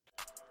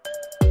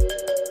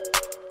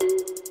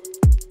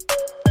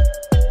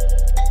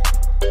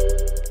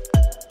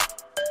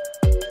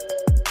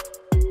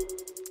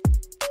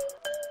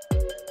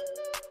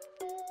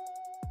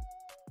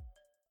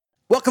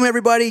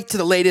everybody, to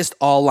the latest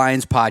All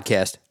Lions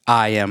podcast.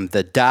 I am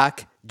the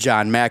Doc,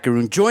 John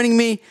Macaroon. Joining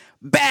me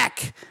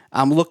back,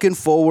 I'm looking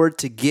forward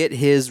to get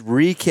his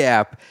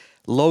recap.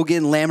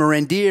 Logan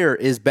Lamorandier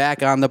is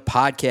back on the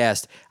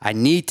podcast. I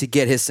need to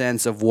get his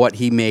sense of what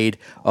he made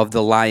of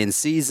the Lions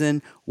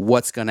season,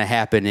 what's going to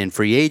happen in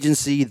free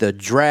agency, the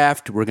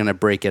draft. We're going to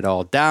break it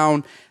all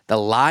down. The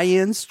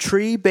Lions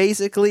tree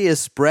basically is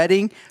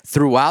spreading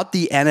throughout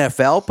the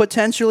NFL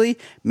potentially.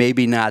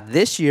 Maybe not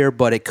this year,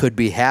 but it could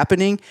be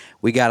happening.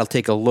 We got to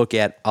take a look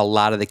at a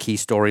lot of the key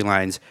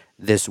storylines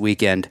this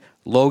weekend.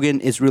 Logan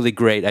is really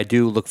great. I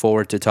do look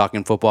forward to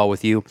talking football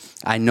with you.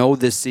 I know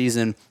this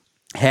season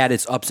had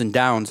its ups and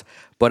downs,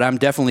 but I'm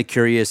definitely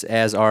curious,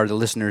 as are the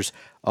listeners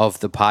of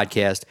the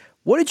podcast.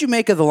 What did you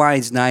make of the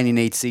Lions'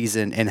 9-8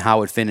 season and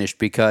how it finished?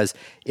 Because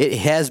it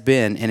has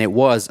been, and it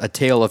was, a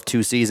tale of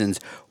two seasons,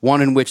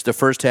 one in which the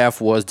first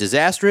half was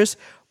disastrous,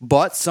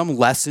 but some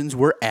lessons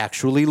were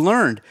actually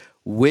learned,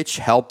 which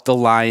helped the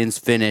Lions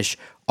finish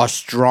a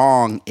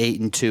strong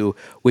 8-2,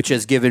 which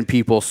has given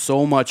people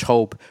so much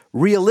hope,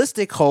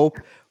 realistic hope,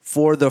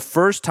 for the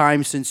first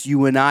time since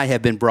you and I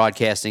have been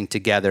broadcasting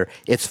together.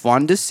 It's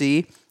fun to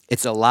see.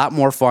 It's a lot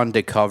more fun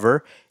to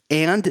cover.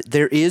 And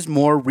there is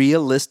more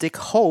realistic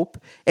hope.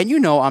 And you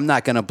know I'm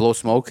not going to blow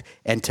smoke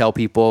and tell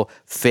people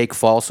fake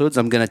falsehoods.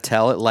 I'm going to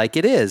tell it like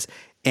it is.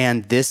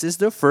 And this is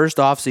the first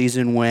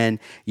offseason when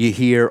you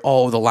hear,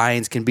 oh, the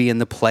Lions can be in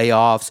the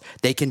playoffs.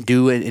 They can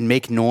do it and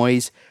make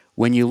noise.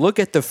 When you look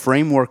at the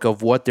framework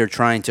of what they're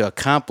trying to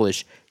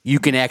accomplish, you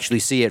can actually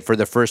see it for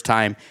the first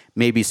time,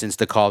 maybe since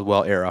the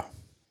Caldwell era.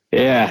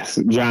 Yeah,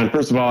 John,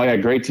 first of all,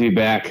 great to be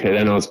back.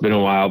 I know it's been a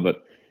while,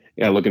 but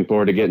looking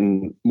forward to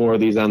getting more of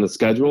these on the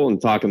schedule and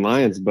talking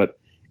Lions. But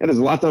there's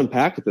a lot to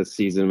unpack with this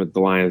season with the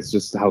Lions,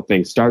 just how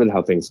things started,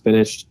 how things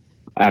finished.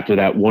 After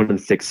that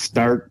 1-6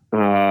 start,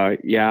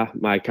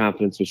 my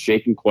confidence was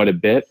shaken quite a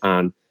bit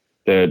on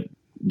the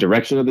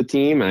direction of the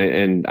team.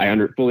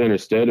 I fully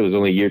understood it was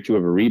only year two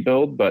of a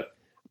rebuild, but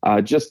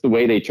just the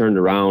way they turned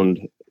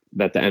around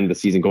at the end of the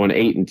season, going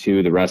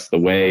 8-2 the rest of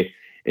the way.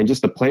 And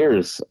just the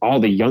players, all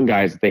the young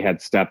guys that they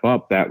had step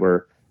up that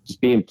were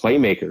just being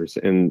playmakers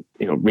and,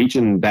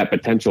 reaching that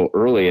potential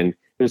early. And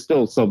there's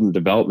still some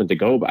development to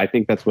go. But I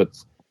think that's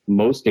what's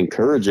most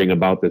encouraging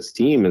about this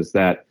team is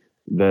that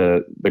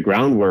the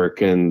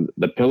groundwork and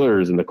the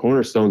pillars and the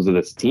cornerstones of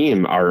this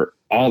team are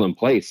all in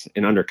place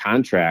and under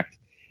contract.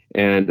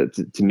 And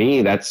to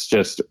me, that's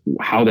just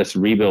how this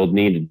rebuild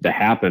needed to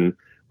happen,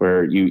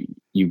 where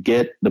you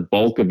get the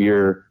bulk of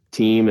your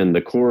team and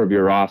the core of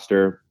your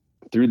roster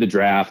through the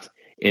draft.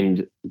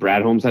 And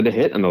Brad Holmes had to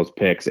hit on those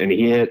picks, and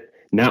he hit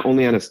not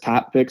only on his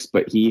top picks,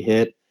 but he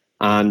hit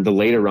on the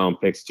later round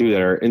picks too,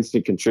 that are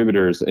instant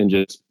contributors and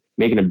just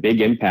making a big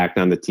impact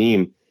on the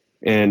team.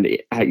 And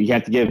you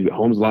have to give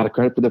Holmes a lot of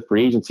credit for the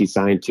free agency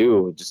sign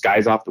too, just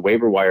guys off the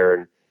waiver wire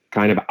and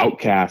kind of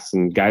outcasts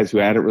and guys who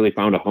hadn't really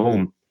found a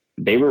home.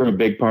 They were a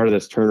big part of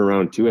this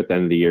turnaround too at the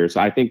end of the year. So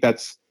I think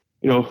that's,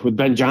 with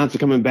Ben Johnson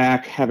coming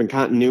back, having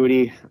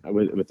continuity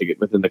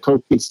within the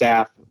coaching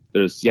staff.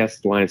 There's, the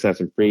Lions have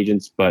some free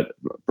agents, but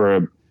for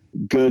a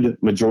good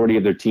majority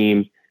of their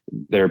team,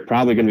 they're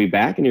probably going to be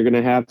back, and you're going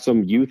to have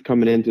some youth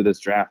coming into this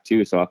draft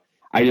too. So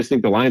I just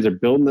think the Lions are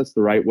building this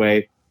the right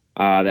way.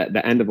 That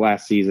the end of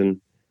last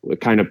season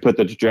would kind of put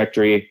the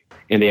trajectory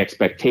and the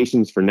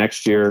expectations for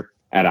next year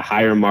at a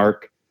higher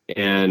mark.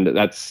 And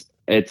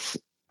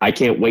I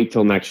can't wait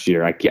till next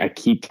year. I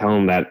keep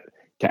telling that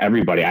to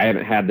everybody. I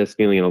haven't had this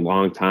feeling in a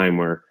long time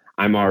where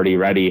I'm already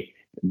ready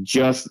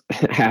just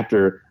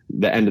after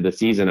the end of the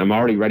season. I'm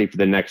already ready for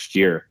the next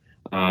year.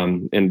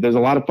 And there's a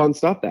lot of fun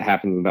stuff that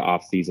happens in the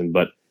off season,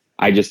 but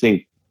I just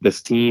think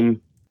this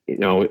team,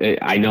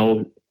 I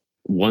know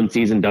one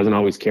season doesn't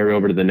always carry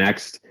over to the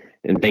next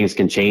and things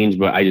can change,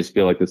 but I just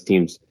feel like this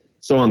team's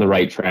so on the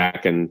right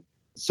track and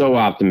so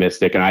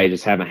optimistic. And I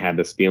just haven't had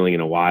this feeling in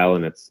a while.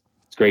 And it's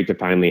great to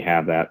finally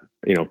have that,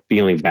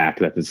 feeling back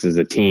that this is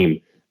a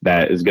team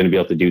that is going to be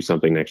able to do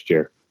something next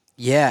year.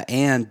 Yeah,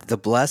 and the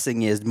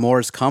blessing is more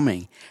is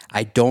coming.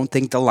 I don't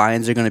think the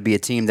Lions are going to be a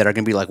team that are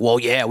going to be like, well,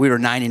 yeah, we were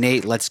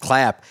 9-8, let's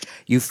clap.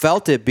 You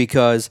felt it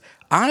because,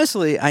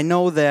 honestly, I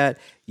know that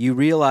you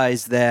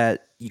realize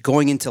that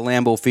going into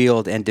Lambeau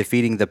Field and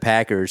defeating the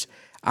Packers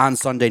on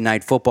Sunday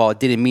Night Football, it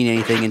didn't mean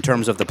anything in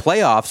terms of the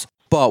playoffs,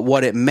 but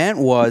what it meant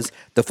was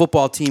the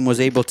football team was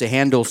able to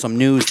handle some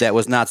news that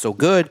was not so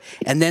good,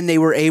 and then they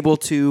were able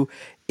to,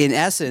 in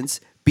essence,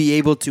 be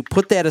able to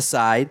put that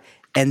aside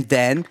and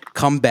then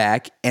come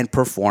back and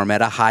perform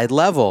at a high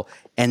level.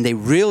 And they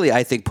really,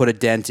 I think, put a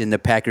dent in the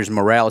Packers'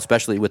 morale,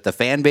 especially with the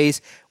fan base,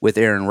 with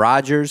Aaron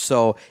Rodgers.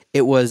 So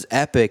it was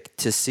epic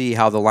to see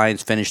how the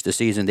Lions finished the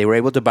season. They were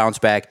able to bounce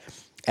back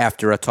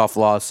after a tough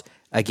loss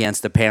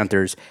against the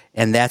Panthers.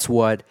 And that's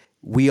what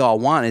we all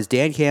want. Is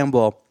Dan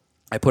Campbell,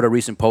 I put a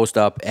recent post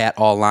up at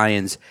All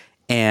Lions,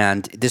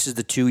 and this is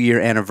the 2-year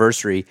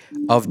anniversary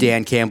of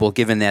Dan Campbell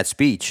giving that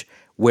speech,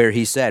 where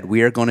he said,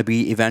 we are going to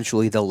be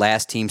eventually the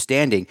last team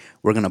standing.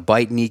 We're going to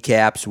bite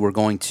kneecaps. We're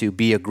going to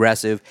be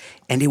aggressive.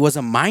 And it was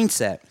a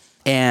mindset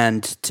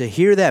And to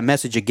hear that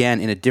message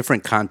again in a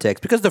different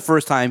context, because the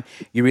first time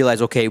you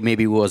realize, okay,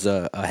 maybe it was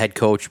a head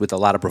coach with a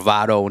lot of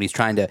bravado and he's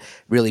trying to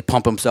really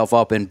pump himself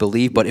up and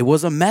believe, but it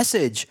was a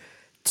message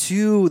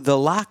to the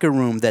locker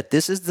room that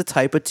this is the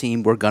type of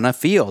team we're going to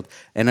field,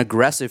 an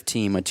aggressive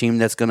team, a team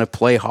that's going to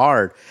play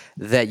hard,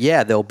 that,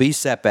 yeah, there'll be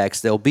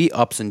setbacks, there'll be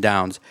ups and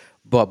downs,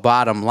 but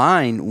bottom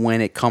line, when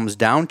it comes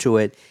down to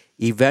it,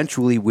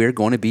 eventually we're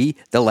going to be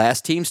the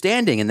last team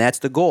standing, and that's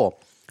the goal.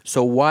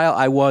 So while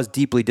I was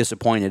deeply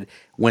disappointed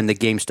when the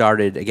game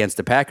started against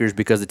the Packers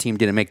because the team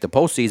didn't make the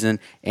postseason,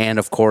 and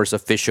of course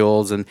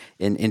officials and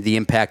the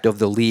impact of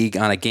the league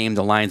on a game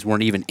the Lions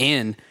weren't even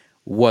in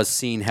was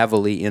seen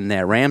heavily in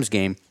that Rams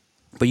game.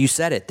 But you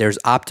said it, there's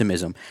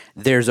optimism.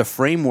 There's a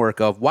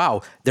framework of,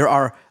 wow, there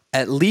are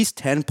at least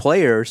 10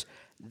 players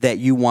that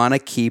you want to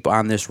keep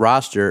on this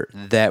roster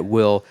that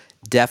will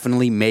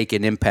definitely make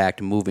an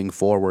impact moving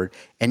forward.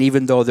 And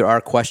even though there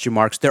are question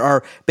marks, there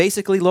are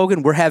basically,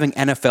 Logan, we're having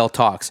NFL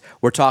talks.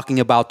 We're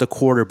talking about the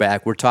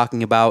quarterback. We're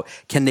talking about,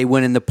 can they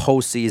win in the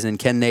postseason?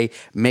 Can they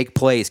make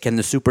plays? Can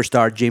the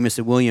superstar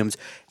Jameson Williams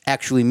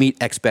actually meet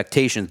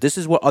expectations? This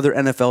is what other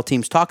NFL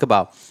teams talk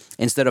about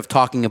instead of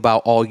talking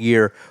about all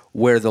year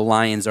where the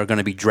Lions are going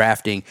to be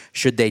drafting,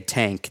 should they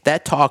tank.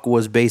 That talk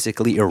was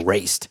basically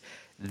erased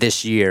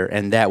this year,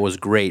 and that was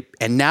great.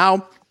 And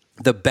now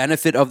the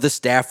benefit of the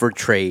Stafford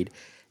trade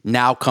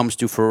now comes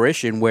to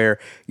fruition, where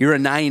you're a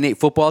 9-8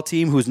 football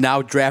team who's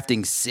now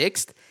drafting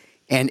 6th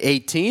and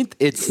 18th.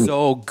 It's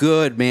so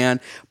good,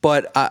 man.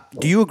 But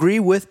do you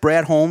agree with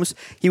Brad Holmes?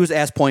 He was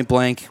asked point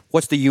blank,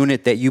 what's the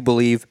unit that you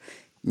believe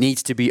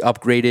needs to be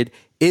upgraded?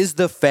 Is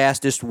the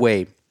fastest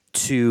way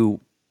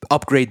to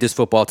upgrade this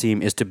football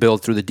team is to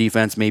build through the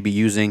defense, maybe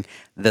using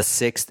the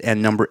 6th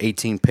and number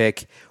 18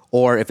 pick,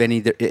 or if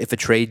a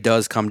trade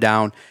does come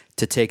down,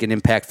 to take an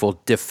impactful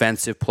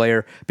defensive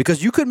player?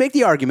 Because you could make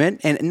the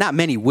argument, and not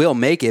many will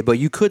make it, but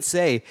you could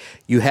say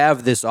you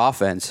have this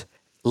offense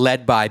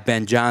led by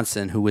Ben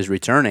Johnson, who is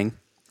returning.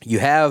 You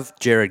have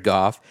Jared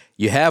Goff.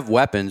 You have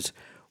weapons.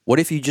 What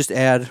if you just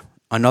add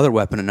another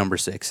weapon at number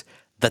 6,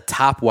 the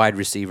top wide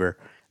receiver,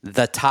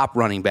 the top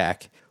running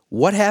back?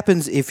 What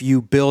happens if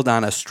you build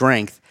on a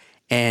strength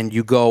and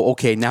you go,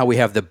 okay, now we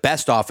have the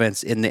best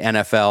offense in the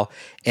NFL,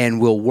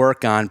 and we'll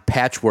work on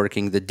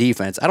patchworking the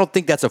defense? I don't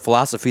think that's a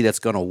philosophy that's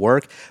going to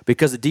work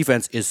because the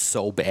defense is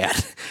so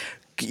bad.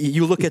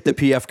 You look at the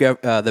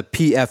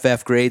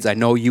PFF grades. I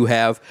know you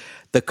have.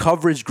 The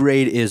coverage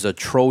grade is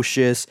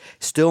atrocious,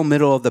 still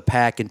middle of the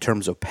pack in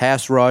terms of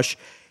pass rush.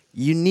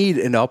 You need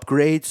an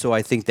upgrade, so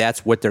I think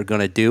that's what they're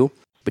going to do.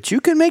 But you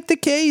can make the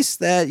case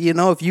that,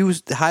 if you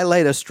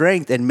highlight a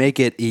strength and make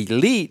it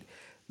elite,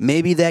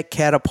 maybe that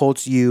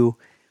catapults you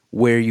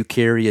where you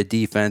carry a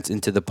defense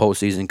into the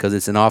postseason, because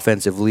it's an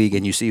offensive league,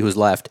 and you see who's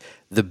left.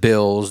 The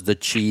Bills, the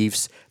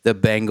Chiefs, the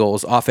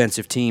Bengals,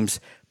 offensive teams.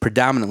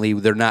 Predominantly,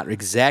 they're not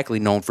exactly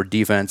known for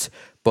defense.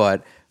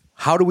 But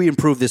how do we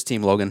improve this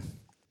team, Logan?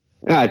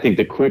 I think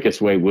the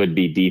quickest way would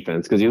be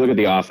defense, because you look at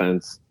the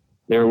offense,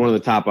 they're one of the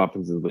top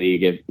offenses in the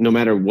league. No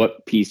matter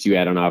what piece you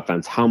add on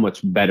offense, how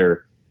much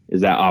better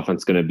is that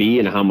offense going to be,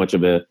 and how much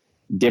of a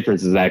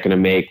difference is that going to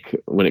make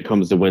when it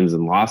comes to wins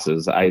and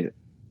losses?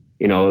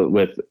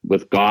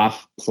 With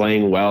Goff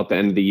playing well at the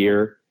end of the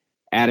year,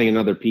 adding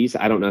another piece,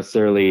 I don't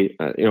necessarily,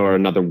 or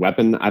another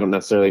weapon, I don't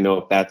necessarily know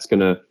if that's going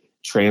to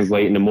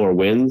translate into more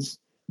wins,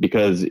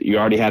 because you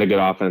already had a good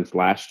offense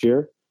last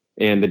year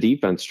and the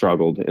defense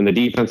struggled, and the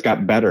defense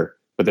got better,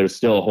 but there's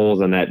still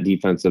holes on the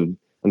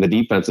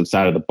defensive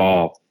side of the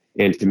ball.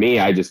 And to me,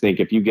 I just think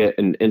if you get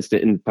an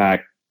instant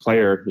impact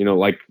player,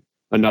 like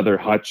another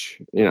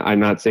Hutch, I'm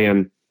not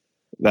saying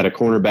that a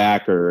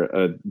cornerback or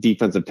a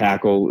defensive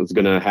tackle is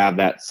going to have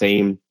that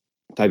same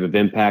type of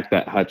impact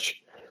that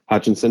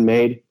Hutchinson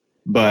made.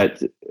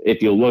 But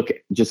if you look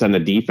just on the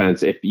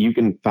defense, if you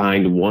can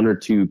find one or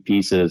two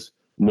pieces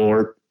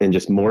more and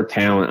just more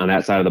talent on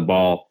that side of the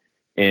ball,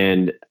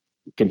 and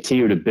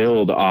continue to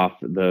build off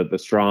the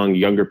strong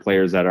younger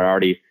players that are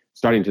already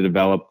starting to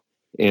develop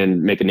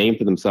and make a name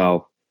for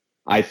themselves,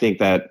 I think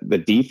that the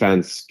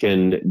defense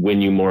can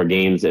win you more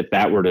games if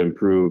that were to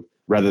improve,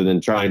 rather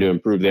than trying to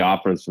improve the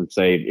offense from,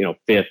 say,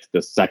 5th to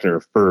 2nd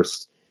or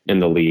 1st in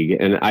the league.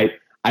 And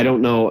I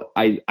don't know.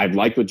 I've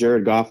liked what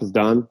Jared Goff has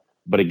done,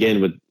 but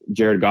again, with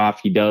Jared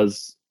Goff,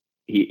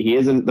 he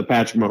isn't the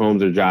Patrick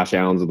Mahomes or Josh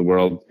Allen's of the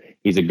world.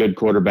 He's a good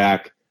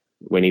quarterback.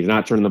 When he's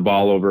not turning the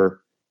ball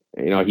over,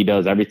 he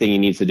does everything he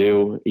needs to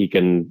do. He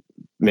can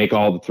make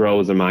all the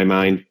throws, in my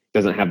mind.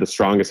 Doesn't have the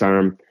strongest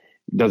arm.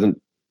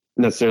 Doesn't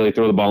necessarily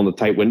throw the ball in the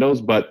tight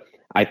windows, but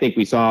I think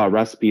we saw a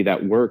recipe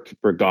that worked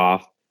for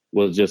Goff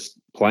was just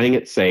playing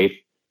it safe,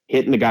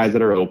 hitting the guys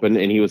that are open,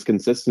 and he was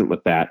consistent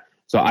with that.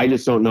 So I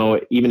just don't know,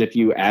 even if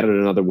you added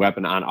another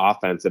weapon on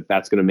offense, if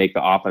that's going to make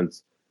the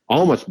offense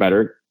all much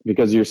better,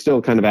 because you're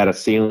still kind of at a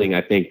ceiling,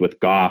 I think, with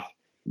Goff,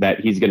 that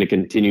he's going to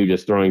continue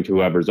just throwing to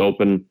whoever's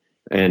open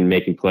and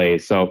making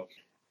plays. So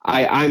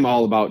I'm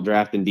all about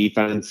drafting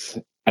defense.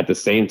 At the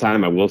same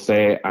time, I will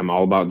say I'm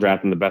all about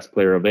drafting the best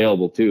player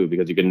available too,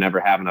 because you can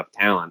never have enough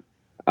talent.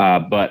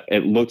 But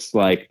it looks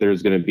like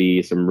there's going to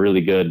be some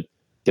really good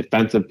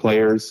defensive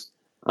players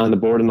on the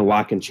board, and the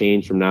lot can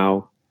change from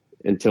now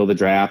until the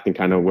draft and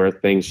kind of where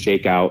things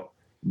shake out.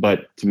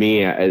 But to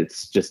me,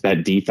 it's just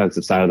that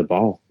defensive side of the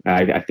ball.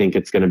 I think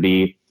it's going to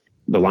be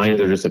the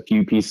Lions are just a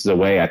few pieces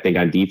away, I think,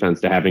 on defense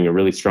to having a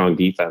really strong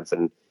defense.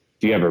 And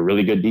if you have a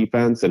really good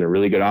defense and a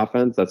really good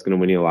offense, that's going to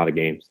win you a lot of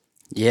games.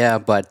 Yeah,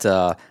 but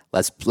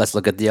let's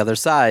look at the other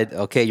side.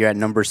 Okay, you're at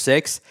number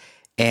 6,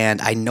 and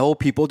I know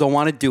people don't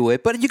want to do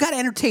it, but you got to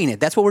entertain it.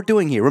 That's what we're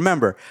doing here.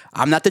 Remember,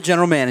 I'm not the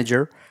general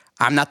manager.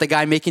 I'm not the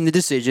guy making the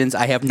decisions.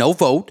 I have no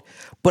vote,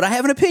 but I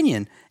have an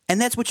opinion,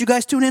 and that's what you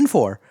guys tune in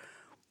for.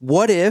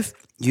 What if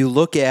you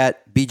look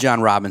at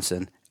Bijan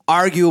Robinson,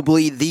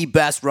 arguably the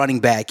best running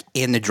back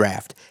in the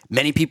draft?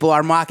 Many people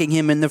are mocking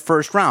him in the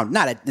first round,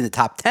 not in the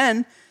top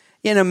 10.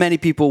 Many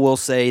people will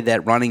say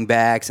that running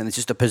backs, and it's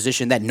just a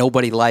position that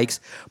nobody likes.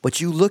 But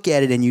you look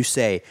at it and you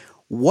say,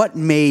 what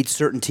made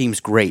certain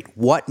teams great?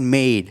 What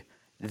made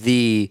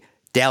the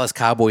Dallas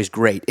Cowboys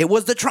great? It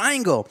was the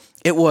triangle.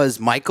 It was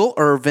Michael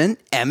Irvin,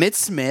 Emmitt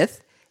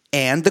Smith,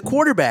 and the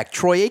quarterback,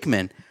 Troy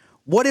Aikman.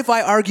 What if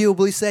I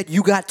arguably said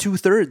you got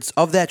 2/3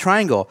 of that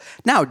triangle?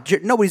 Now,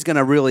 nobody's going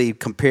to really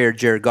compare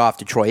Jared Goff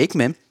to Troy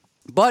Aikman.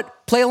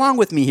 But play along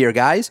with me here,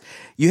 guys.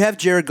 You have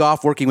Jared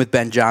Goff working with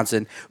Ben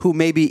Johnson, who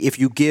maybe if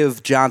you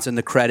give Johnson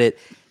the credit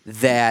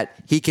that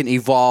he can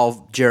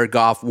evolve Jared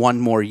Goff one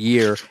more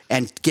year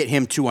and get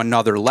him to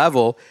another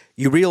level,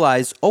 you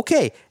realize,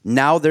 okay,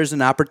 now there's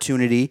an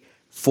opportunity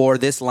for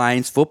this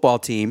Lions football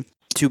team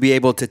to be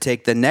able to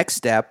take the next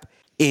step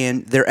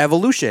in their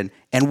evolution.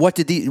 And what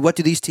do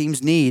these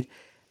teams need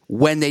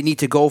when they need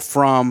to go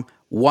from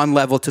one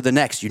level to the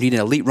next? You need an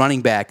elite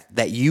running back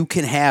that you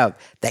can have,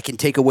 that can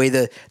take away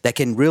that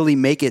can really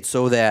make it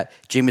so that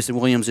Jameson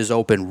Williams is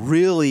open,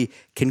 really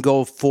can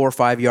go 4 or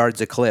 5 yards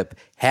a clip,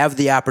 have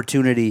the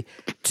opportunity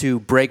to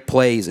break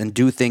plays and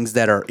do things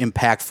that are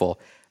impactful.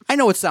 I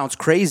know it sounds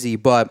crazy,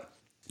 but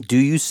do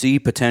you see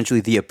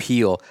potentially the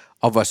appeal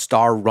of a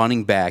star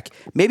running back?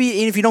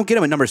 Maybe if you don't get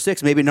him at number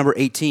 6, maybe number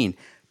 18.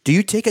 Do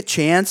you take a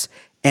chance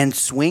and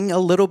swing a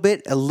little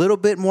bit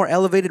more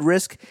elevated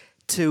risk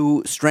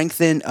to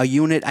strengthen a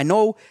unit? I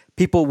know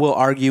people will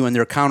argue and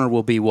their counter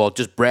will be, well,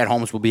 just Brad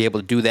Holmes will be able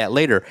to do that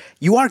later.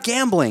 You are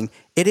gambling.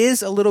 It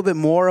is a little bit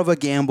more of a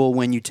gamble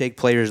when you take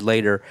players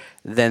later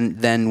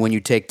than when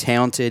you take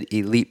talented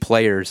elite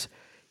players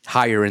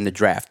higher in the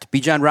draft.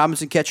 Bijan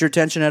Robinson catch your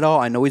attention at all?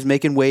 I know he's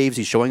making waves.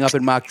 He's showing up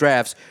in mock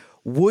drafts.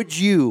 Would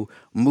you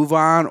move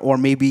on or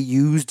maybe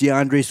use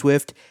DeAndre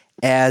Swift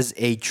as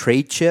a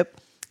trade chip?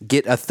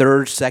 Get a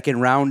third,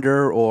 second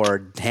rounder,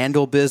 or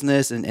handle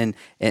business and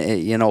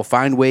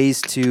find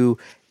ways to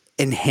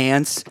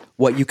enhance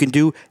what you can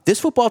do. This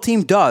football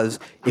team does,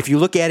 if you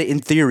look at it in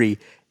theory,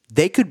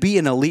 they could be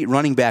an elite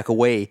running back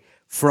away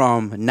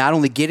from not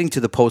only getting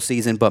to the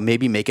postseason, but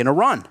maybe making a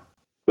run.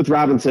 With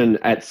Robinson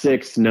at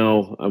 6,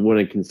 no, I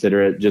wouldn't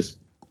consider it just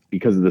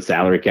because of the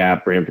salary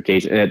cap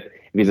ramification. If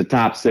he's a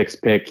top 6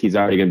 pick, he's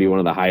already going to be one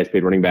of the highest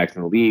paid running backs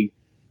in the league.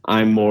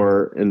 I'm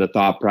more in the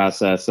thought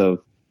process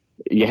of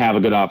you have a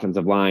good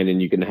offensive line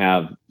and you can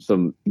have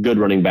some good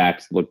running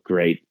backs look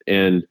great.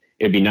 And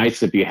it'd be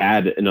nice if you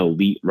had an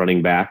elite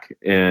running back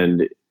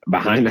and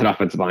behind that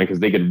offensive line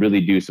because they could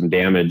really do some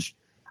damage.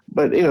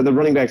 But, the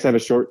running backs have a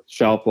short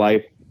shelf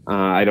life.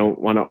 I don't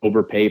want to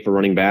overpay for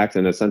running backs,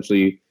 and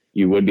essentially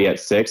you would be at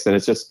 6. And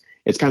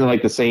it's kind of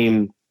like the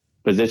same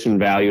position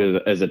value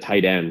as a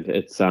tight end.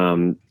 It's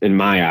in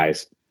my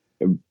eyes.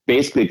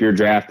 Basically, if you're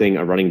drafting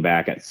a running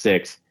back at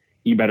 6,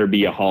 you better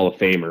be a Hall of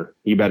Famer.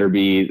 You better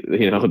be,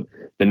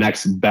 the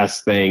next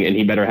best thing, and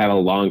he better have a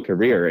long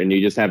career. And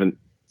you just haven't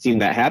seen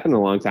that happen in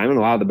a long time. And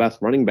a lot of the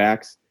best running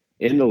backs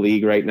in the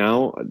league right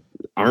now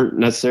aren't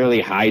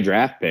necessarily high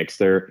draft picks.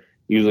 They're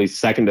usually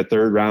second to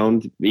third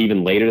round,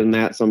 even later than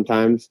that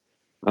sometimes,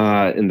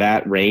 in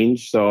that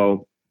range.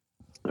 So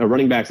a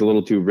running back's a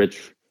little too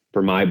rich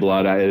for my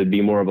blood. It'd be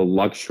more of a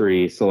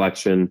luxury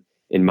selection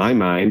in my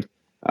mind,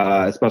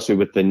 especially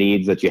with the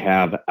needs that you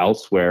have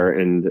elsewhere.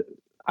 And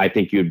I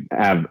think you'd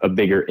have a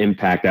bigger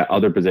impact at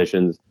other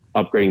positions,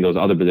 upgrading those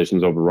other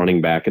positions over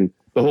running back. And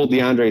the whole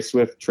DeAndre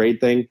Swift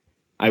trade thing,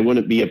 I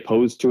wouldn't be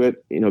opposed to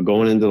it,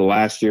 going into the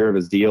last year of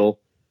his deal.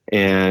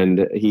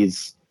 And he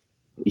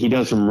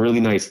does some really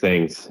nice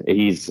things.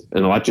 He's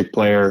an electric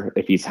player.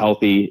 If he's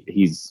healthy,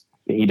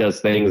 he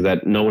does things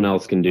that no one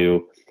else can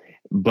do.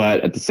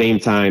 But at the same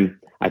time,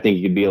 I think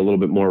he could be a little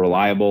bit more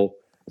reliable,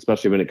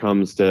 especially when it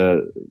comes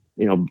to,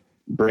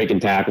 breaking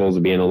tackles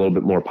and being a little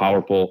bit more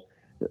powerful,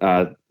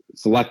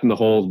 selecting the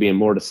holes, being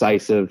more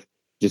decisive,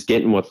 just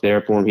getting what's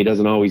there for him. He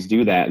doesn't always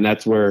do that. And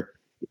that's where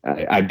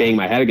I bang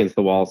my head against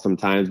the wall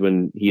sometimes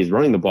when he's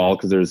running the ball,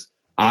 because there's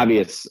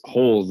obvious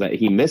holes that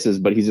he misses,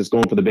 but he's just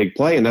going for the big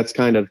play. And that's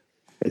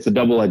it's a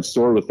double-edged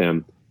sword with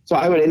him. So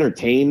I would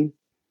entertain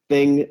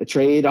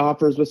trade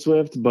offers with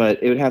Swift,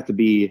 but it would have to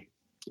be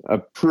a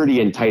pretty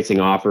enticing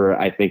offer,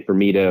 I think, for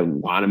me to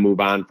want to move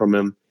on from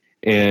him.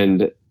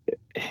 And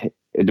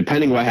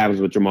depending what happens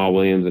with Jamal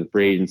Williams and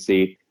free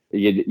agency,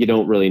 you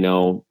don't really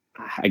know,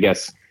 I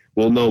guess,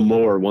 we'll know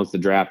more once the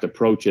draft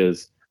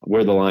approaches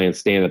where the Lions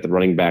stand at the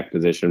running back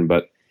position.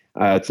 But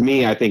to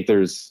me, I think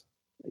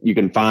you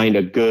can find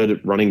a good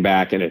running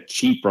back and a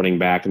cheap running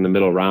back in the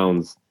middle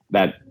rounds.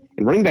 And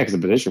running back is a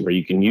position where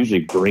you can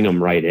usually bring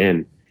them right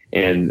in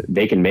and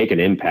they can make an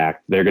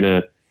impact.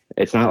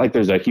 It's not like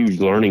there's a huge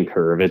learning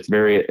curve. It's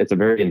a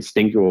very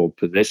instinctual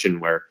position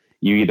where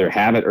you either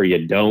have it or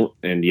you don't,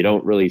 and you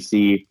don't really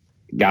see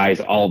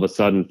guys all of a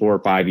sudden 4 or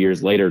 5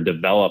 years later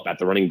develop at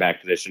the running back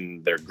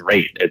position. They're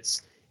great.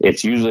 It's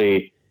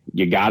usually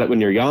you got it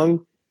when you're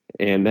young,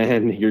 and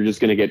then you're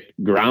just going to get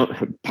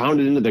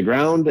pounded into the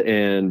ground,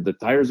 and the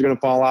tires are going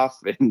to fall off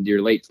in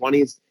your late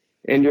 20s,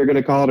 and you're going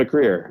to call it a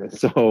career.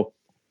 So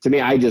to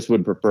me, I just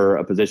would prefer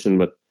a position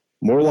with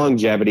more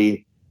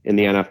longevity in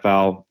the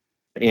NFL,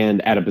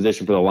 and at a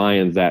position for the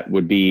Lions that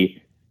would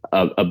be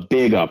a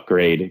big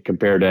upgrade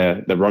compared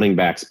to the running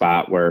back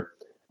spot, where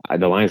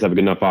the Lions have a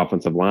good enough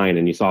offensive line.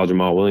 And you saw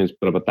Jamal Williams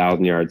put up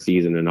 1,000-yard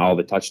season and all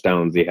the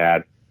touchdowns he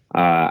had.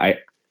 I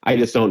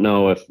just don't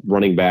know if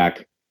running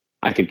back,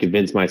 I could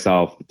convince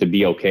myself to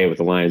be okay with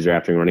the Lions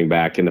drafting running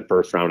back in the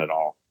first round at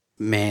all.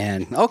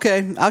 Man,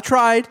 okay. I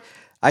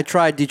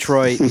tried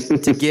Detroit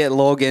to get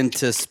Logan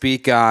to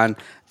speak on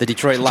the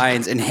Detroit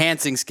Lions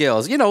enhancing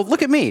skills.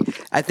 Look at me.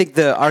 I think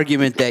the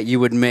argument that you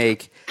would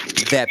make,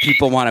 that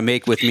people want to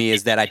make with me,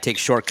 is that I take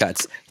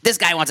shortcuts. This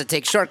guy wants to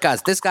take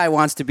shortcuts. This guy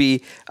wants to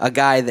be a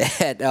guy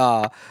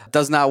that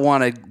does not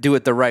want to do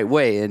it the right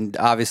way. And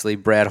obviously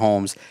Brad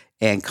Holmes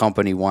and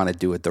company want to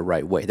do it the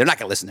right way. They're not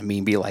going to listen to me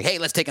and be like, hey,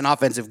 let's take an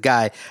offensive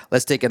guy,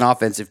 let's take an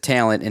offensive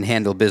talent and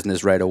handle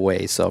business right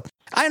away. So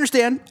I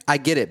understand. I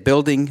get it.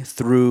 Building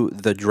through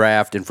the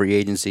draft and free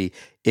agency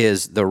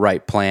is the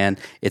right plan.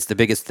 It's the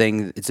biggest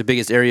thing. It's the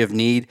biggest area of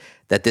need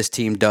that this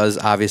team does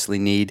obviously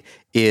need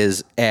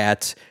is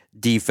at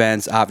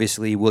defense.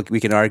 Obviously, we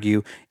can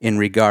argue in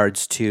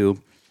regards to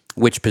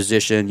which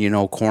position,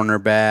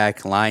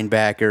 cornerback,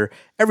 linebacker,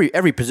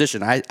 every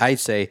position. I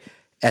say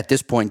at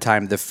this point in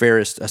time, the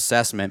fairest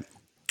assessment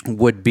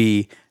would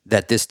be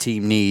that this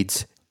team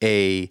needs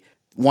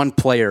one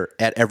player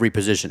at every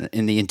position.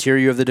 In the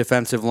interior of the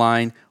defensive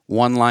line,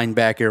 one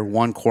linebacker,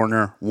 one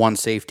corner, one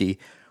safety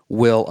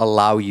will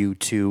allow you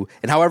to,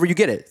 and however you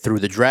get it, through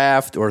the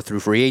draft or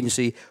through free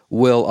agency,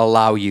 will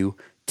allow you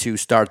to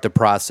start the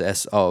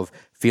process of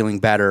feeling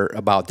better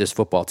about this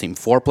football team.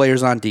 4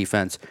 players on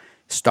defense,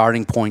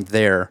 starting point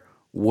there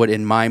would,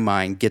 in my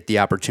mind, get the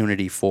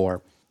opportunity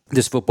for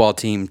this football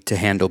team to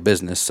handle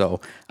business. So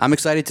I'm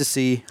excited to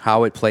see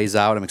how it plays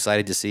out. I'm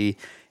excited to see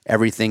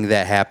everything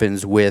that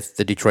happens with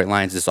the Detroit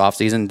Lions this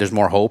offseason. There's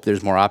more hope.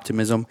 There's more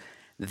optimism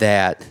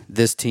that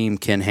this team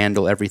can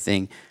handle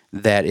everything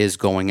that is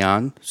going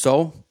on.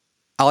 So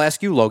I'll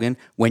ask you, Logan,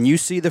 when you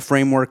see the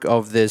framework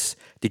of this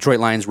Detroit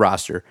Lions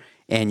roster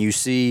and you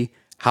see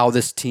how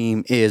this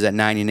team is at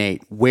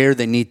 9-8, where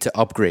they need to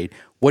upgrade,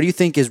 what do you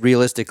think is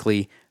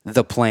realistically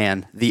the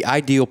plan, the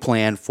ideal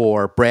plan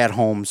for Brad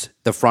Holmes,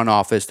 the front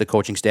office, the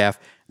coaching staff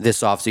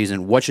this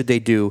offseason? What should they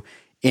do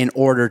in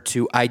order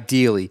to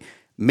ideally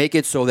make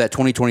it so that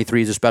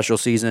 2023 is a special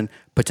season,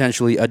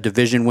 potentially a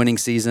division-winning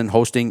season,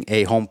 hosting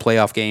a home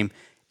playoff game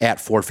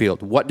at Ford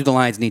Field? What do the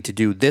Lions need to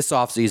do this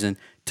offseason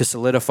to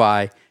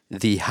solidify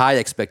the high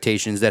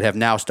expectations that have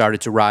now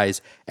started to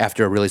rise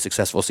after a really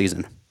successful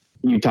season?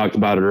 You talked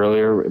about it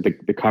earlier.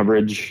 The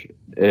coverage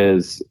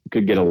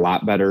could get a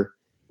lot better.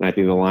 And I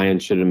think the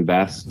Lions should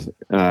invest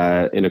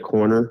in a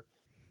corner.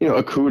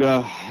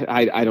 Okudah,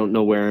 I don't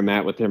know where I'm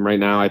at with him right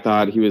now. I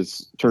thought he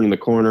was turning the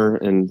corner,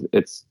 and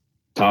it's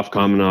tough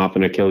coming off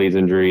an Achilles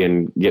injury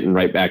and getting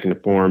right back into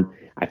form.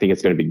 I think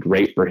it's going to be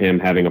great for him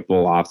having a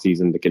full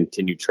offseason to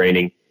continue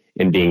training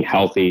and being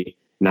healthy,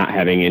 not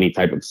having any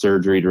type of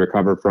surgery to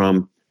recover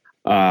from.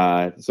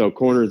 So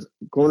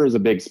corner's a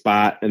big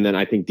spot. And then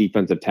I think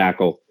defensive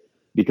tackle,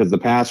 because the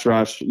pass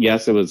rush,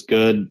 yes, it was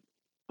good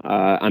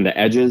on the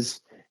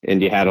edges,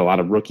 and you had a lot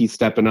of rookies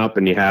stepping up,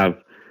 and you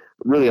have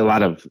really a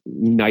lot of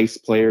nice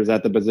players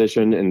at the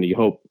position, and you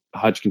hope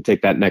Hutch can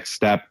take that next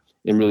step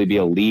and really be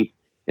elite.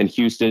 And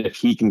Houston, if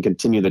he can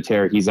continue the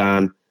tear he's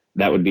on,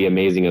 that would be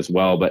amazing as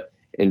well. But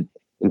in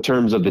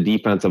terms of the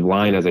defensive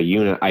line as a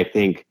unit, I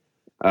think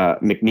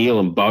McNeil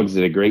and Buggs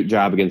did a great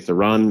job against the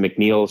run.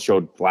 McNeil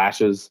showed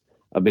flashes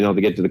of being able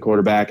to get to the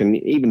quarterback, and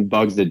even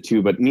Buggs did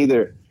too. But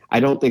I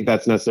don't think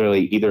that's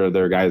necessarily either of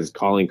their guys'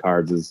 calling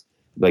cards is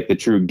like the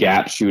true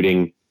gap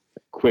shooting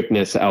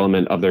quickness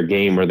element of their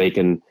game, where they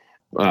can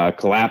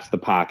collapse the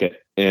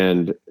pocket.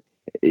 And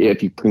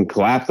if you can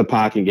collapse the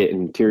pocket and get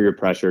interior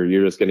pressure,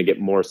 you're just going to get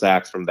more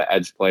sacks from the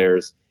edge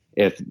players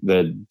if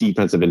the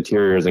defensive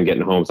interior isn't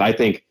getting home. So I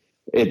think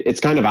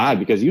it's kind of odd,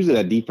 because usually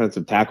that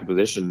defensive tackle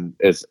position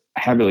is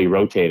heavily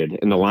rotated,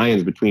 and the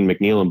Lions between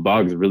McNeil and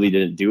Buggs really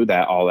didn't do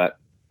that all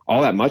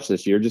that much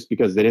this year, just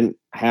because they didn't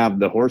have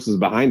the horses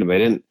behind them. They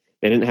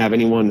didn't have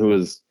anyone who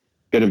was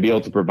going to be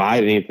able to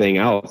provide anything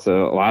else.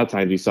 So a lot of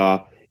times you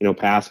saw,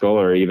 Pascal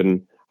or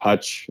even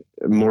Hutch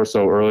more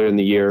so earlier in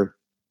the year,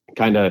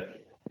 kind of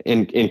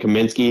in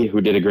Kaminsky,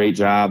 who did a great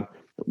job,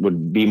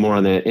 would be more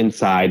on the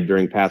inside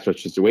during pass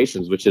rush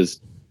situations, which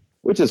is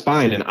which is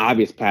fine in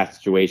obvious pass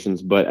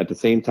situations. But at the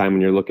same time,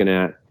 when you're looking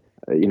at,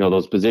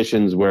 those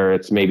positions where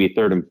it's maybe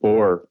 3rd and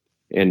 4,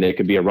 and it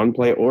could be a run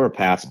play or a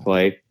pass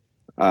play,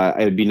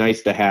 it'd be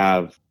nice to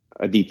have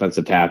a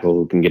defensive tackle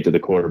who can get to the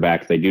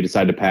quarterback if they do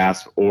decide to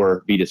pass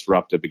or be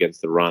disruptive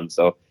against the run.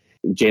 So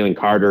Jalen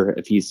Carter,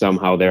 if he's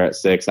somehow there at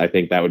 6, I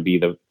think that would be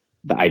the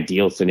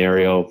ideal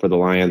scenario for the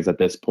Lions at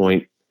this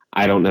point.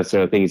 I don't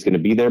necessarily think he's going to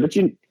be there, but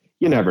you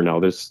never know.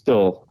 There's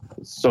still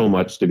so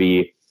much to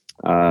be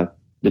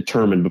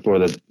determined before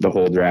the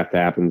whole draft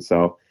happens.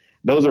 So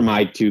those are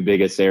my 2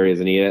 biggest areas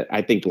of need.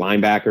 I think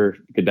linebacker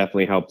could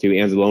definitely help too.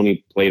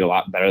 Anzalone played a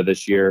lot better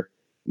this year.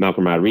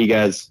 Malcolm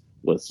Rodriguez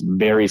was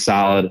very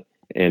solid,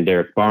 and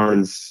Derek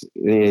Barnes,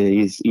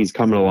 he's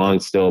coming along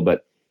still,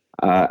 but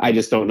I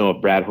just don't know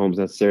if Brad Holmes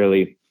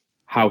necessarily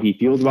how he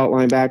feels about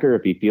linebacker,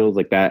 if he feels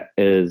like that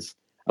is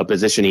a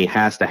position he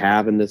has to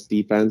have in this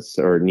defense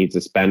or needs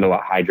to spend a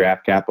lot high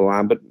draft capital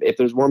on. But if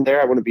there's one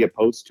there, I wouldn't be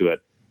opposed to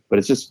it. But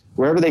it's just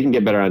wherever they can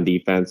get better on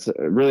defense.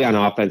 Really on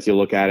offense, you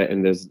look at it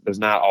and there's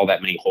not all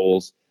that many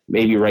holes.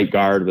 Maybe right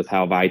guard with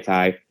Hal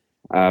Vaitai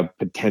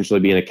potentially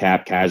being a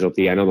cap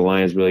casualty. I know the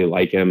Lions really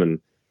like him,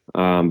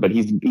 and but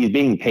he's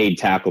being paid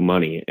tackle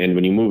money. And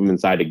when you move him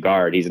inside to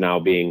guard, he's now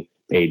being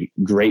paid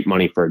great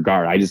money for a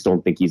guard. I just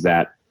don't think he's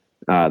that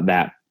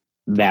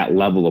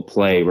level of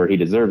play where he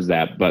deserves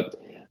that. But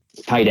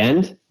tight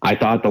end, I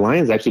thought the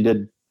Lions actually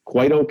did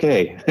quite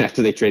okay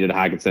after they traded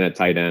Hockenson at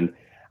tight end.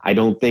 I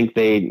don't think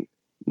they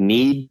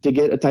need to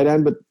get a tight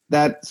end, but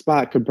that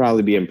spot could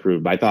probably be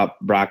improved. I thought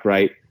Brock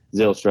Wright,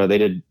 Zylstra, they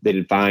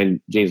did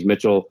fine. James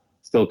Mitchell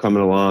still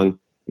coming along.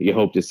 You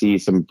hope to see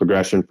some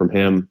progression from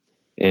him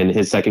in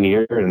his second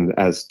year. And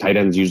as tight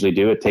ends usually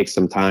do, it takes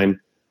some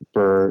time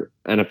for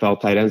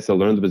NFL tight ends to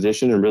learn the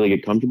position and really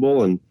get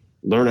comfortable and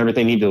learn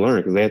everything they need to learn,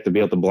 because they have to be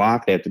able to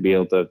block. They have to be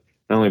able to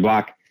not only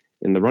block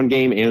in the run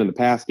game and in the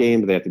pass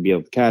game, but they have to be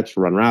able to catch,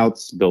 run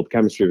routes, build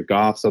chemistry with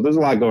Goff. So there's a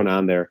lot going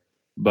on there.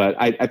 But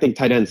I think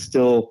tight end's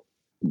still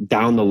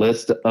down the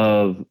list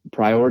of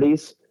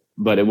priorities,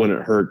 but it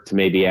wouldn't hurt to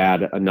maybe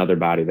add another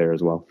body there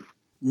as well.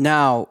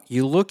 Now,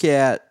 you look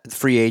at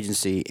free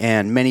agency,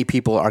 and many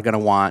people are going to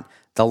want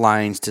the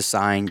Lions to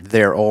sign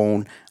their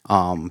own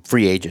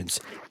free agents.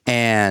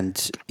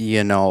 And,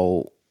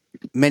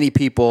 many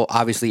people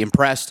obviously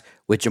impressed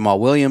with Jamal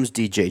Williams,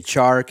 DJ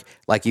Chark,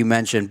 like you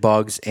mentioned,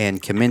 Buggs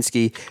and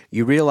Kaminsky.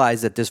 You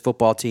realize that this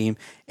football team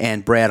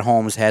and Brad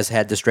Holmes has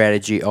had the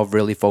strategy of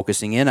really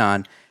focusing in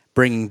on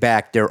bringing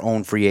back their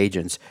own free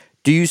agents.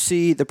 Do you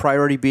see the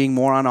priority being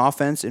more on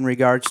offense in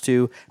regards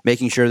to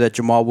making sure that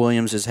Jamal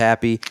Williams is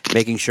happy,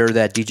 making sure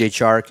that DJ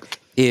Chark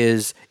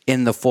is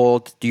in the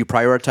fold? Do you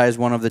prioritize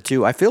one of the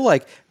two? I feel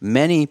like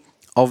many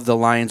of the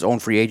Lions' own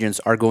free agents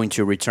are going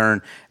to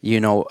return.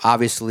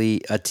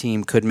 Obviously a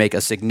team could make a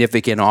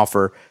significant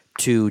offer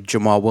to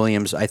Jamal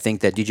Williams. I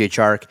think that DJ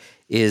Chark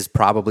is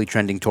probably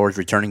trending towards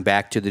returning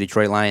back to the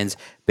Detroit Lions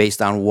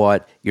based on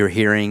what you're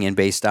hearing and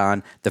based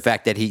on the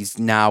fact that he's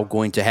now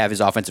going to have his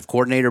offensive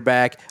coordinator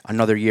back,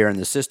 another year in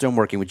the system,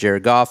 working with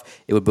Jared Goff.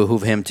 It would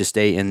behoove him to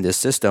stay in this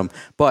system.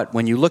 But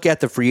when you look at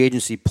the free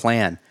agency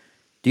plan,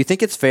 do you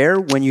think it's fair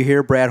when you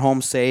hear Brad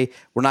Holmes say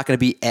we're not going to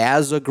be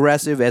as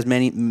aggressive as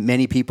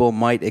many people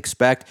might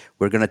expect?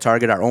 We're going to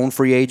target our own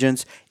free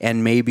agents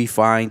and maybe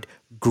find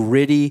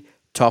gritty,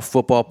 tough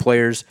football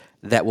players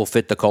that will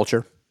fit the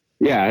culture?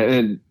 Yeah,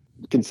 and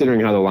considering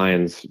how the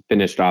Lions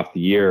finished off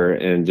the year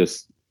and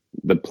just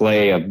the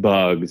play of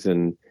Buggs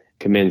and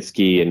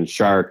Kaminsky and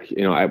Chark,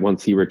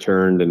 once he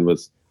returned and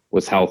was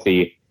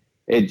healthy,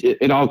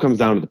 it all comes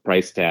down to the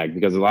price tag,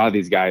 because a lot of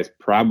these guys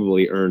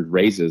probably earned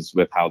raises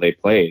with how they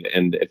played.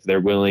 And if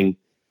they're willing,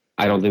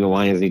 I don't think the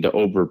Lions need to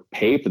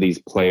overpay for these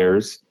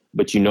players,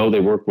 but they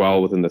work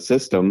well within the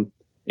system,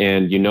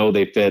 and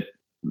they fit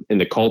in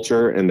the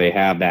culture, and they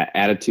have that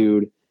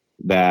attitude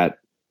that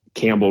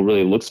Campbell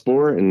really looks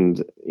for.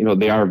 And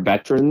they are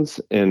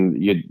veterans,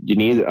 and you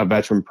need a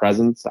veteran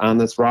presence on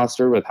this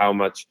roster with how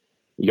much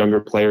younger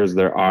players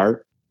there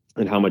are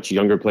and how much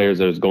younger players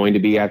there's going to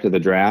be after the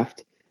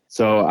draft.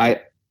 So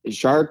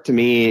Chark, to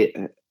me,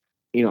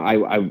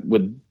 I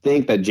would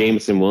think that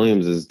Jameson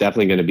Williams is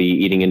definitely going to be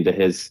eating into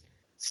his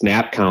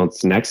snap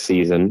counts next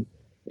season.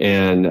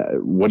 And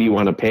what do you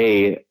want to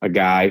pay a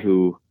guy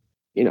who,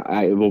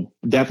 I will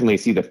definitely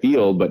see the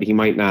field, but he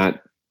might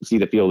not see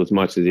the field as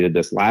much as he did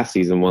this last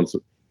season once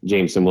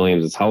Jameson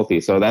Williams is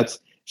healthy. So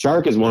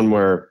Chark is one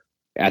where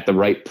at the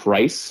right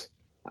price,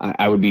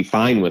 I would be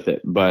fine with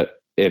it.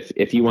 But if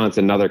he wants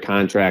another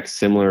contract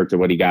similar to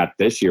what he got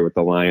this year with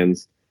the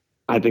Lions,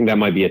 I think that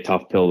might be a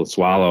tough pill to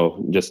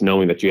swallow, just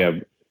knowing that you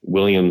have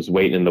Williams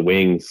waiting in the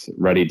wings,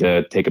 ready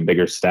to take a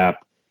bigger step.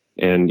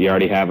 And you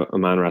already have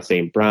Amon-Ra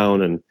St.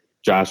 Brown, and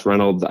Josh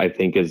Reynolds, I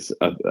think, is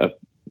a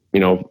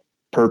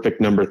perfect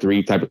number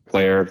 3 type of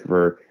player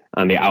for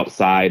on the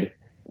outside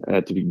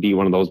to be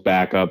one of those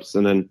backups.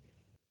 And then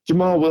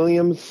Jamal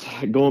Williams,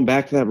 going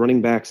back to that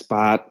running back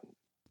spot,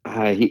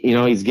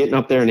 he's getting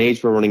up there in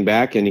age for running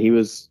back, and he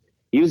was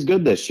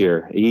good this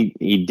year.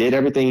 He did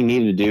everything he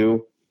needed to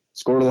do.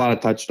 scored a lot of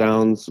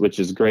touchdowns, which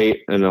is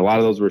great. And a lot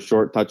of those were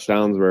short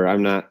touchdowns where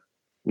I'm not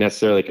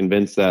necessarily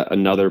convinced that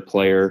another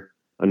player,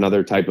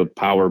 another type of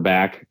power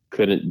back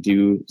couldn't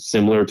do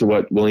similar to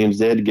what Williams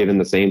did given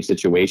the same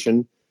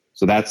situation.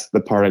 So that's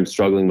the part I'm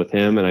struggling with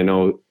him. And I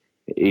know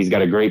he's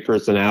got a great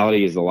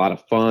personality. He's a lot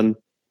of fun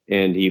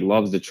and he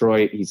loves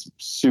Detroit. He's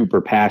super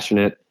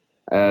passionate.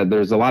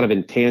 There's a lot of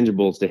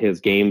intangibles to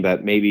his game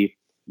that maybe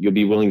you'll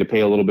be willing to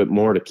pay a little bit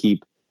more to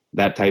keep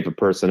that type of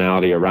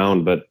personality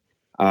around. But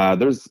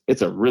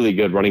it's a really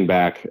good running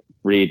back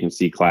free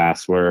agency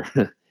class where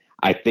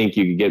I think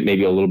you could get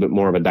maybe a little bit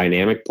more of a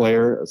dynamic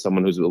player,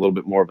 someone who's a little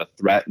bit more of a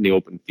threat in the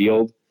open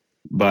field.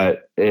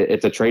 But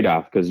it's a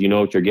trade-off because you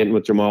know what you're getting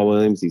with Jamal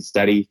Williams. He's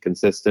steady,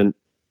 consistent,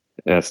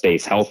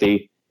 stays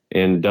healthy,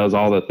 and does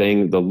all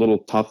the little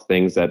tough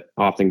things that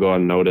often go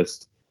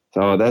unnoticed.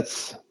 So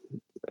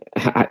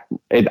I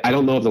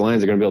don't know if the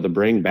Lions are going to be able to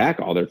bring back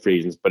all their free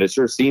agents, but it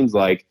sure seems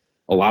like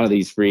a lot of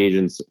these free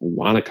agents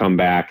want to come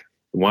back,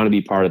 want to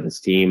be part of this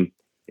team.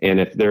 And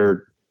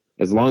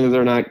as long as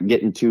they're not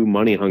getting too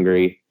money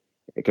hungry,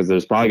 because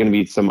there's probably going to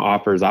be some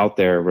offers out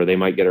there where they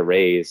might get a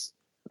raise,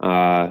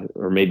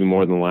 or maybe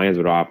more than the Lions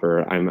would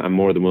offer, I'm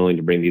more than willing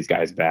to bring these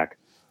guys back.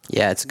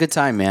 Yeah, it's a good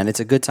time, man. It's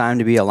a good time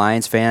to be a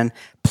Lions fan.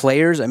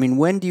 Players, I mean,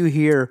 when do you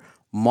hear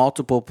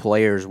multiple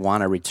players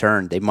want to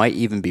return? They might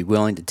even be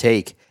willing to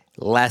take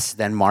less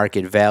than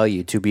market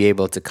value to be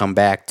able to come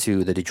back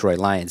to the Detroit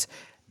Lions.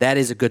 That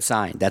is a good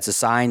sign. That's a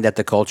sign that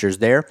the culture is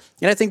there.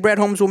 And I think Brad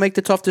Holmes will make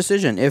the tough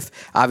decision. If,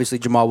 obviously,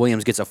 Jamal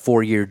Williams gets a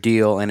 4-year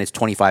deal and it's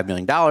 $25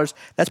 million,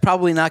 that's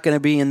probably not going to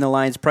be in the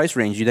Lions' price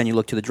range. Then you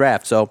look to the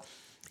draft. So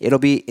it'll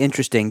be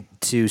interesting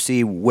to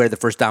see where the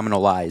first domino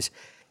lies.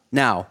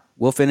 Now,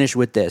 we'll finish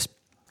with this.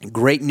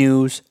 Great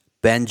news.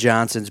 Ben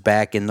Johnson's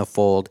back in the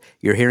fold.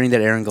 You're hearing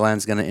that Aaron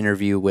Glenn's going to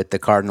interview with the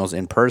Cardinals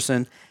in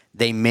person.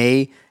 They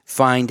may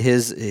find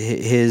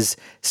his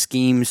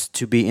schemes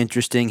to be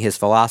interesting, his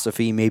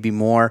philosophy maybe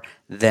more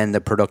than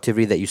the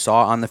productivity that you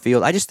saw on the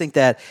field. I just think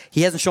that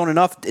he hasn't shown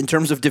enough in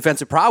terms of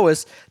defensive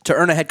prowess to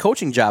earn a head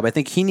coaching job. I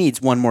think he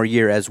needs one more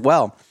year as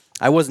well.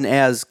 I wasn't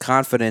as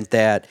confident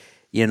that,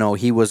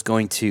 he was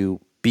going to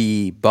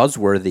be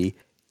buzzworthy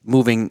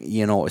moving,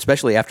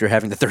 especially after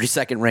having the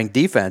 32nd ranked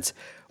defense.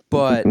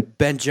 But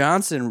Ben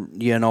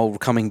Johnson,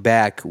 coming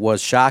back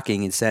was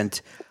shocking and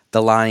sent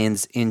the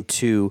Lions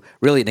into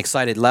really an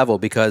excited level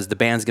because the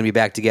band's going to be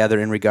back together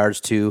in regards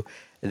to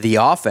the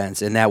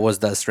offense, and that was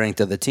the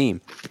strength of the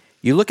team.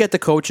 You look at the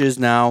coaches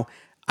now,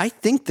 I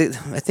think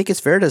it's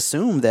fair to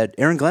assume that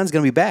Aaron Glenn's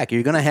going to be back.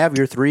 You're going to have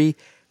your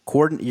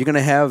you're going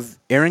to have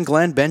Aaron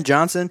Glenn, Ben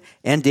Johnson,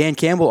 and Dan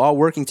Campbell all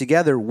working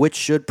together, which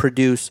should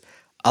produce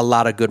a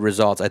lot of good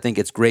results. I think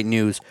it's great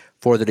news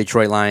for the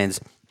Detroit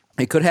Lions.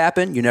 It could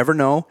happen. You never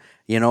know.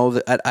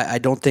 I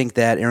don't think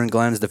that Aaron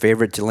Glenn's the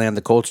favorite to land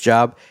the Colts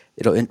job.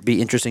 It'll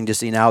be interesting to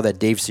see now that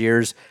Dave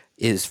Sears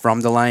is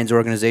from the Lions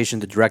organization.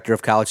 The director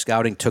of college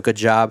scouting took a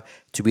job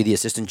to be the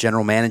assistant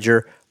general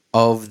manager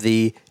of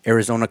the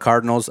Arizona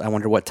Cardinals. I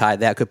wonder what tie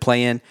that could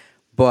play in.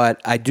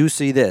 But I do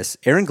see this.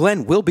 Aaron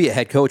Glenn will be a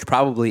head coach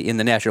probably in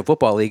the National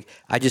Football League.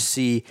 I just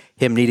see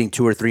him needing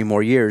 2 or 3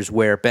 more years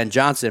where Ben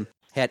Johnson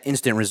had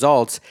instant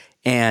results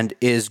and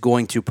is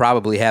going to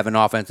probably have an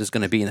offense that's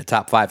going to be in the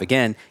top 5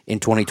 again in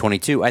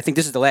 2022. I think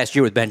this is the last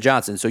year with Ben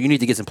Johnson, so you need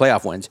to get some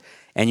playoff wins,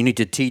 and you need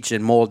to teach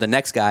and mold the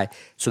next guy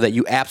so that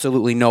you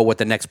absolutely know what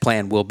the next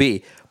plan will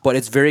be. But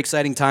it's very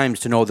exciting times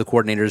to know the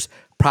coordinators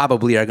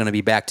probably are going to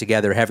be back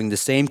together, having the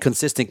same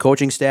consistent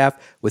coaching staff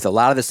with a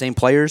lot of the same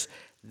players.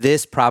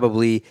 This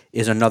probably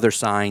is another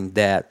sign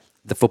that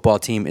the football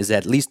team is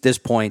at least this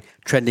point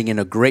trending in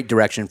a great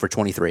direction for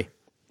 23.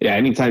 Yeah,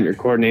 anytime your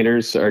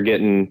coordinators are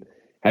getting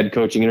head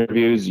coaching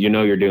interviews,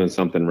 you're doing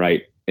something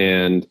right.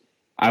 And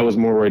I was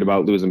more worried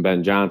about losing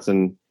Ben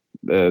Johnson.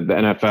 The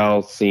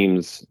NFL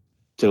seems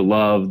to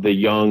love the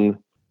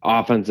young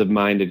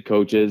offensive-minded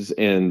coaches,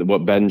 and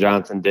what Ben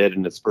Johnson did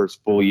in his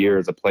first full year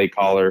as a play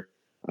caller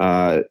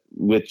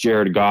with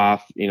Jared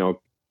Goff,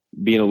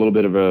 being a little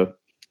bit of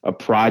a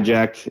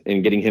project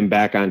and getting him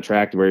back on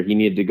track to where he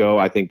needed to go.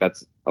 I think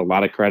that's a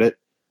lot of credit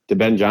to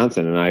Ben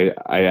Johnson. And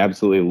I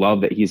absolutely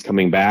love that he's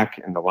coming back,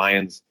 and the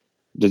Lions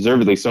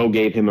deservedly so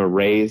gave him a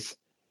raise.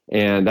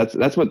 And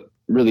that's what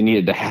really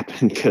needed to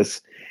happen,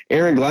 because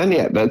Aaron Glenn,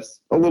 yeah, that's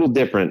a little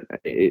different.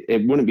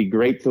 It wouldn't be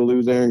great to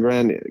lose Aaron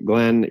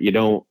Glenn. You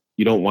don't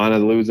want to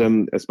lose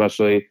him,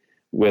 especially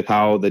with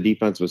how the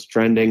defense was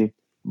trending.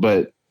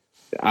 But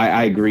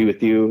I agree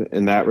with you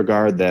in that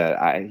regard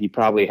that he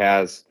probably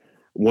has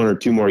 1 or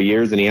 2 more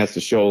years, and he has to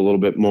show a little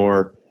bit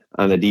more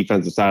on the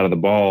defensive side of the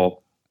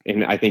ball.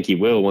 And I think he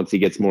will once he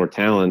gets more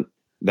talent,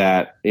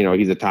 that,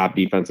 he's a top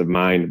defensive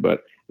mind.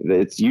 But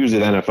it's usually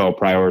the NFL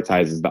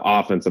prioritizes the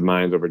offensive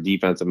minds over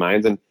defensive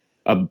minds. And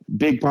a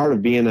big part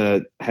of being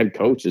a head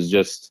coach is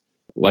just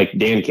like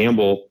Dan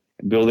Campbell,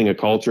 building a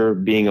culture,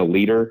 being a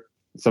leader.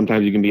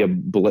 Sometimes you can be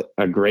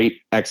a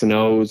great X and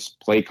O's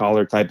play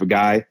caller type of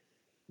guy,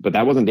 but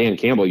that wasn't Dan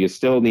Campbell. You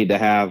still need to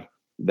have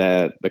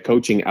the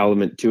coaching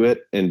element to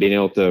it and being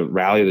able to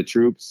rally the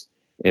troops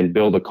and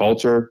build a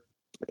culture.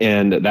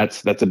 And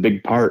that's a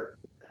big part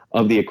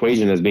of the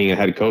equation as being a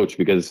head coach,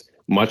 because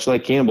much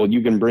like Campbell,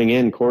 you can bring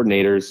in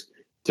coordinators,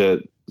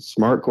 to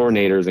smart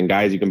coordinators and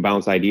guys you can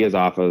bounce ideas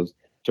off of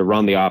to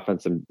run the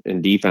offense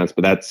and defense.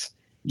 But that's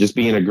just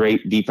being a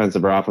great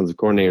defensive or offensive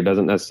coordinator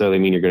doesn't necessarily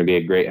mean you're going to be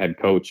a great head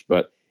coach.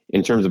 But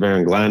in terms of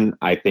Aaron Glenn,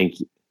 I think,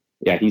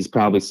 yeah, he's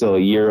probably still a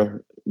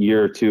year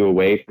or two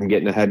away from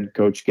getting a head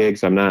coach gig.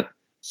 So I'm not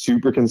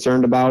super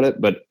concerned about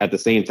it. But at the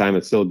same time,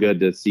 it's still good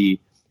to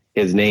see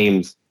his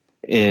name's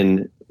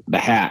in the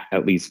hat,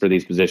 at least for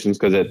these positions,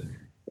 because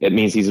it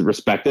means he's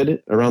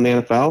respected around the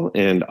NFL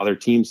and other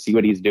teams see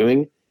what he's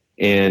doing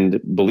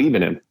and believe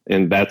in him.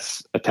 And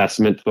that's a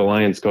testament to the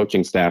Lions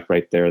coaching staff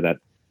right there, that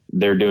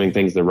they're doing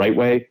things the right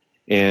way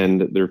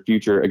and their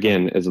future,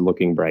 again, is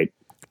looking bright.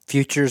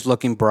 Future's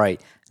looking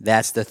bright.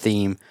 That's the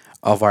theme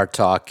of our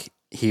talk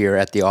here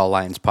at the All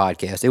Lions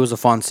podcast. It was a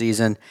fun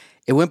season.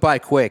 It went by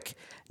quick.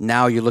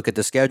 Now you look at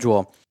the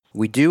schedule.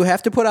 We do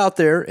have to put out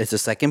there, it's a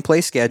second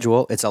place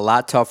schedule. It's a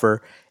lot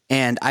tougher.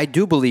 And I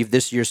do believe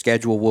this year's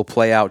schedule will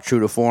play out true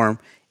to form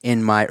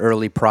in my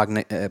early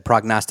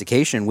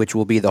prognostication, which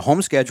will be the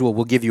home schedule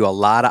will give you a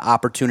lot of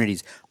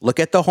opportunities. Look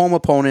at the home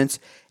opponents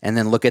and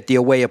then look at the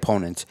away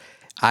opponents.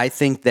 I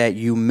think that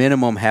you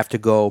minimum have to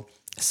go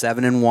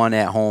 7-1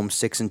 at home,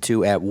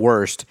 6-2 at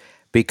worst,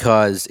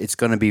 because it's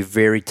going to be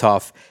very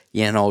tough,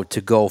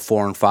 to go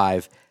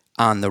 4-5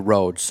 on the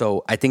road.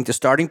 So I think the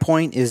starting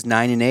point is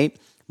 9-8,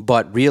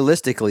 but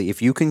realistically,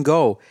 if you can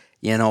go,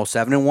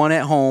 7-1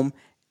 at home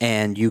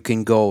and you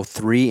can go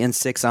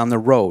 3-6 on the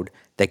road,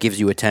 that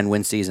gives you a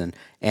 10-win season.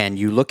 And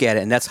you look at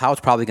it, and that's how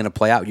it's probably going to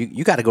play out.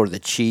 You got to go to the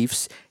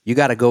Chiefs. You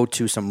got to go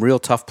to some real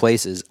tough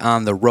places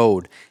on the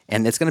road,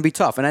 and it's going to be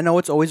tough. And I know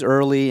it's always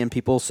early, and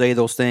people say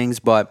those things,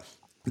 but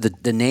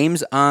the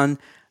names on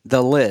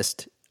the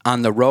list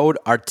on the road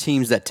are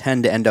teams that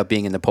tend to end up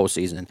being in the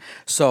postseason.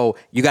 So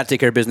you got to take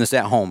care of business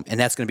at home, and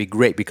that's going to be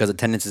great because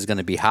attendance is going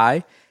to be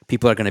high.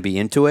 People are going to be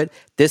into it.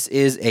 This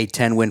is a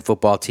 10-win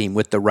football team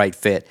with the right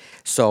fit.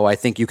 So I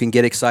think you can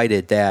get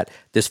excited that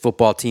this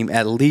football team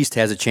at least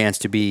has a chance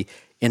to be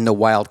in the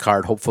wild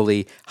card,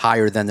 hopefully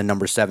higher than the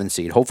number 7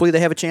 seed. Hopefully they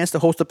have a chance to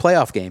host a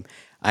playoff game.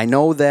 I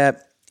know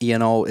that,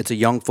 it's a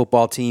young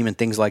football team and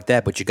things like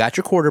that, but you got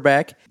your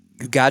quarterback,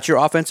 you got your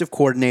offensive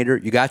coordinator,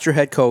 you got your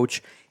head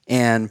coach,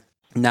 and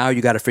now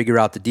you got to figure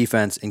out the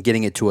defense and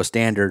getting it to a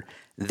standard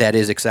that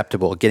is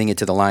acceptable, getting it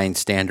to the Lions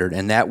standard,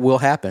 and that will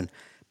happen.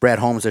 Brad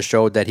Holmes has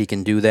showed that he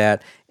can do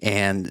that,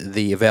 and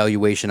the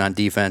evaluation on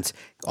defense,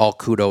 all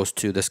kudos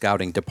to the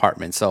scouting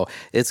department. So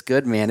it's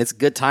good, man. It's a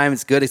good time.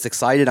 It's good. It's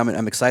excited.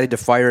 I'm excited to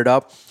fire it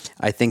up.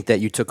 I think that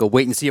you took a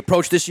wait-and-see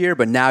approach this year,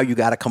 but now you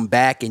got to come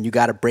back and you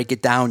got to break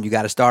it down. You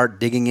got to start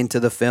digging into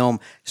the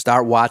film,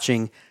 start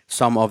watching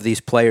some of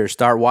these players,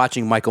 start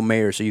watching Michael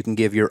Mayer so you can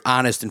give your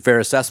honest and fair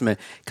assessment,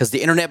 because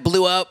the internet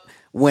blew up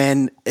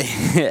when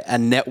a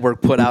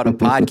network put out a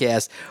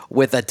podcast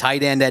with a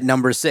tight end at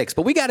number 6.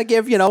 But we got to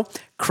give,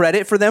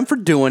 credit for them for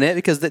doing it,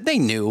 because they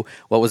knew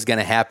what was going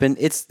to happen.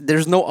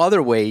 There's no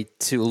other way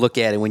to look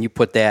at it when you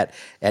put that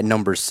at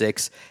number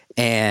 6.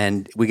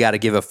 And we got to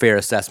give a fair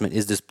assessment.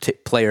 Is this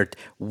player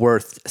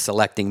worth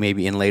selecting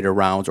maybe in later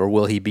rounds, or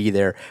will he be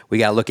there? We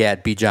got to look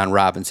at Bijan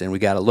Robinson. We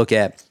got to look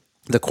at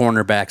the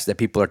cornerbacks that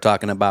people are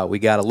talking about. We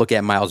got to look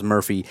at Miles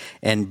Murphy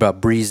and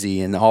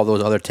Breezy and all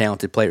those other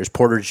talented players,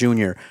 Porter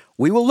Jr.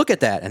 We will look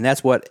at that, and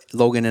that's what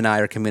Logan and I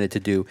are committed to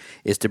do,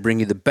 is to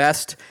bring you the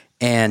best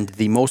and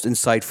the most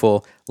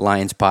insightful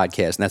Lions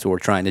podcast, and that's what we're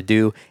trying to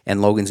do.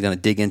 And Logan's going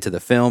to dig into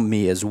the film,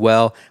 me as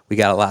well. We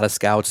got a lot of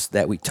scouts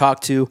that we talk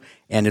to,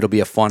 and it'll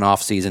be a fun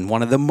offseason.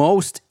 One of the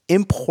most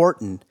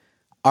important,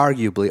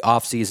 arguably,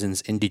 off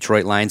seasons in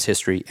Detroit Lions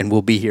history, and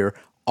we'll be here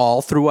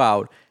all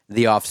throughout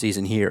the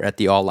offseason here at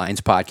the All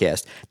Lions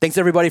podcast. Thanks,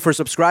 everybody, for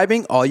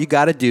subscribing. All you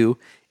got to do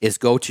is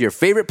go to your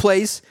favorite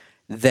place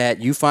that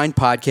you find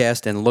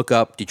podcast and look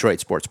up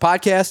Detroit Sports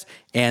Podcast,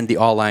 and the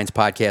All Lions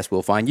podcast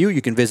will find you.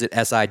 You can visit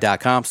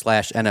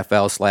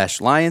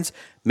si.com/NFL/Lions.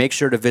 Make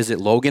sure to visit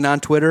Logan on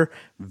Twitter.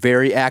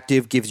 Very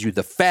active, gives you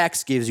the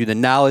facts, gives you the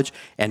knowledge,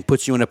 and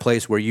puts you in a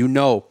place where you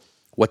know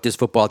what this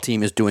football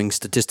team is doing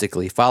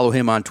statistically. Follow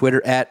him on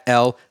Twitter at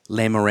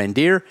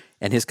 @LeMarandier,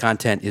 and his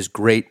content is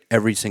great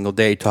every single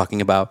day talking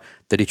about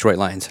the Detroit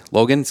Lions.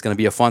 Logan, it's going to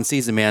be a fun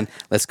season, man.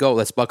 Let's go.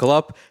 Let's buckle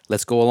up.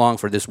 Let's go along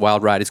for this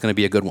wild ride. It's going to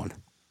be a good one.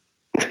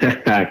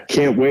 I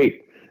can't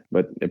wait,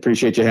 but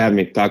appreciate you having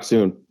me. Talk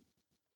soon.